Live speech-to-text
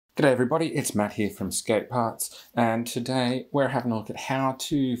G'day everybody, it's Matt here from Skate Parts, and today we're having a look at how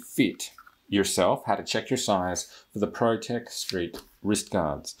to fit yourself, how to check your size for the Pro-Tec Street Wrist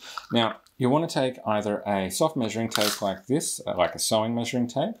Guards. Now, you want to take either a soft measuring tape like this, like a sewing measuring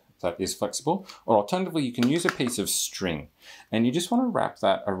tape that is flexible, or alternatively you can use a piece of string, and you just want to wrap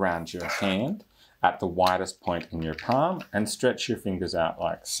that around your hand at the widest point in your palm and stretch your fingers out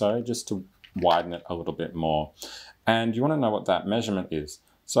like so, just to widen it a little bit more. And you want to know what that measurement is.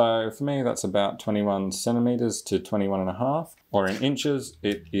 So for me, that's about 21 centimeters to 21.5, or in inches,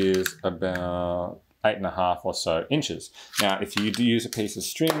 it is about 8.5 or so inches. Now, if you do use a piece of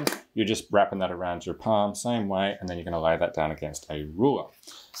string, you're just wrapping that around your palm, same way, and then you're going to lay that down against a ruler.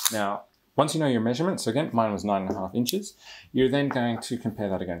 Now, once you know your measurements, so again, mine was 9.5 inches, you're then going to compare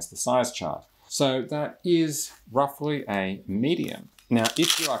that against the size chart. So that is roughly a medium. Now,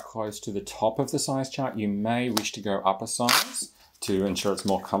 if you are close to the top of the size chart, you may wish to go up a size to ensure it's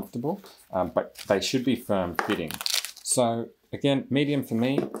more comfortable, but they should be firm fitting. So again, medium for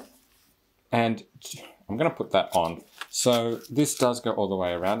me, and I'm going to put that on. So this does go all the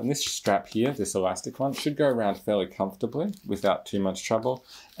way around, and this strap here, this elastic one, should go around fairly comfortably without too much trouble,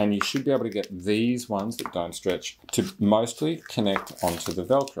 and you should be able to get these ones that don't stretch to mostly connect onto the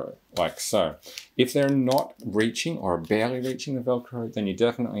Velcro, like so. If they're not reaching or barely reaching the Velcro, then you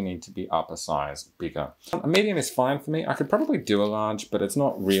definitely need to be up a size bigger. A medium is fine for me. I could probably do a large, but it's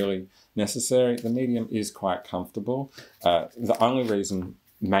not really necessary. The medium is quite comfortable. The only reason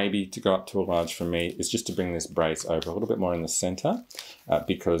maybe to go up to a large for me is just to bring this brace over a little bit more in the center,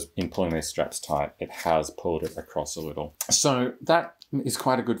 because in pulling these straps tight, it has pulled it across a little. So that is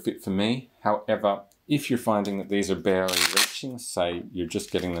quite a good fit for me. However, if you're finding that these are barely reaching, say you're just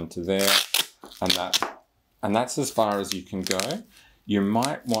getting them to there, and that's as far as you can go, you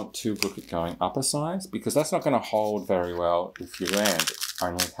might want to look at going up a size, because that's not going to hold very well if you land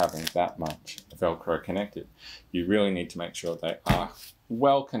only having that much Velcro connected. You really need to make sure they are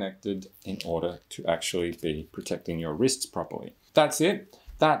well connected in order to actually be protecting your wrists properly. That's it.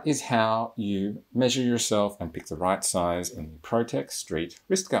 That is how you measure yourself and pick the right size in the Pro-Tec Street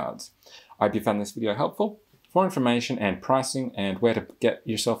Wrist Guards. I hope you found this video helpful. For information and pricing and where to get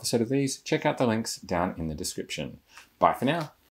yourself a set of these, check out the links down in the description. Bye for now.